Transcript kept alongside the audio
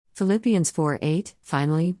Philippians 4:8.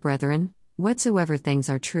 Finally, brethren, whatsoever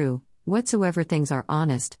things are true, whatsoever things are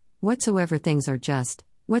honest, whatsoever things are just,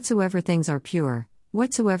 whatsoever things are pure,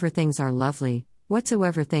 whatsoever things are lovely,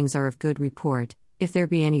 whatsoever things are of good report, if there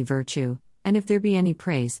be any virtue, and if there be any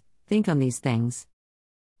praise, think on these things.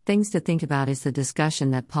 Things to think about is the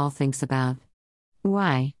discussion that Paul thinks about.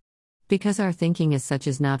 Why? Because our thinking as such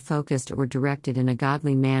is not focused or directed in a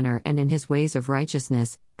godly manner and in his ways of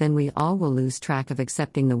righteousness, then we all will lose track of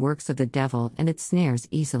accepting the works of the devil and its snares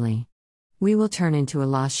easily. We will turn into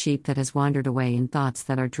a lost sheep that has wandered away in thoughts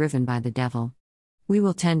that are driven by the devil. We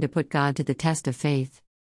will tend to put God to the test of faith.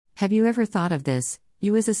 Have you ever thought of this?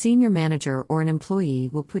 You as a senior manager or an employee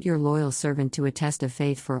will put your loyal servant to a test of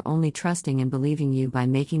faith for only trusting and believing you by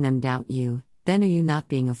making them doubt you, then are you not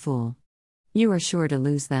being a fool? You are sure to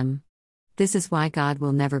lose them. This is why God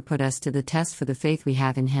will never put us to the test for the faith we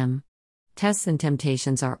have in Him. Tests and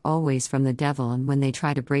temptations are always from the devil and when they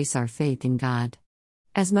try to brace our faith in God.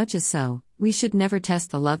 As much as so, we should never test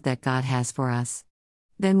the love that God has for us.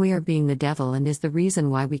 Then we are being the devil and is the reason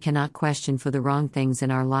why we cannot question for the wrong things in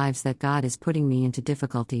our lives that God is putting me into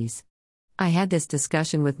difficulties. I had this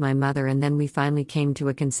discussion with my mother and then we finally came to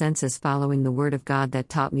a consensus following the Word of God that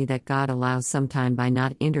taught me that God allows some time by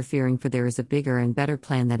not interfering, for there is a bigger and better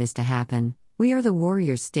plan that is to happen. We are the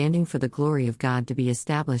warriors standing for the glory of God to be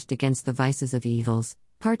established against the vices of evils,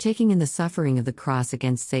 partaking in the suffering of the cross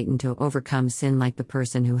against Satan to overcome sin like the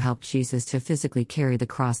person who helped Jesus to physically carry the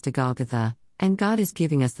cross to Golgotha. And God is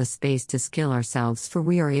giving us the space to skill ourselves, for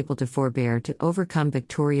we are able to forbear to overcome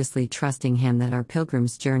victoriously, trusting Him that our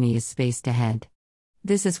pilgrim's journey is spaced ahead.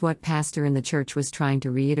 This is what pastor in the church was trying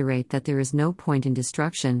to reiterate, that there is no point in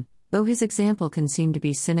destruction, though his example can seem to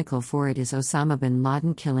be cynical, for it is Osama bin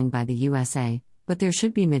Laden killing by the USA, but there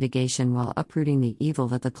should be mitigation while uprooting the evil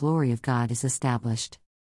that the glory of God is established.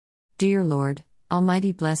 Dear Lord,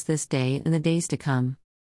 Almighty, bless this day and the days to come.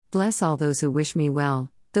 Bless all those who wish me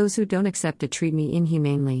well, those who don't accept to treat me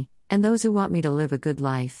inhumanely, and those who want me to live a good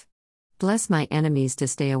life. Bless my enemies to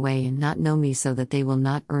stay away and not know me, so that they will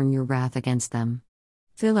not earn your wrath against them.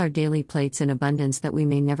 Fill our daily plates in abundance that we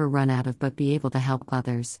may never run out of but be able to help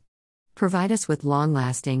others. Provide us with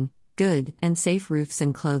long-lasting, good, and safe roofs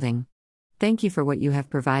and clothing. Thank you for what you have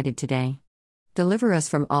provided today. Deliver us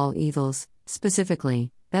from all evils,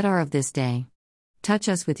 specifically, that are of this day. Touch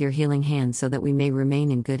us with your healing hand so that we may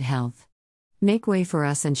remain in good health. Make way for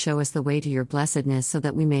us and show us the way to your blessedness so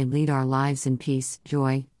that we may lead our lives in peace,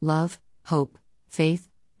 joy, love, hope, faith,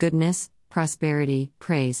 goodness, prosperity,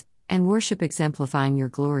 praise, and worship, exemplifying your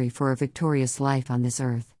glory for a victorious life on this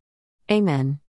earth. Amen.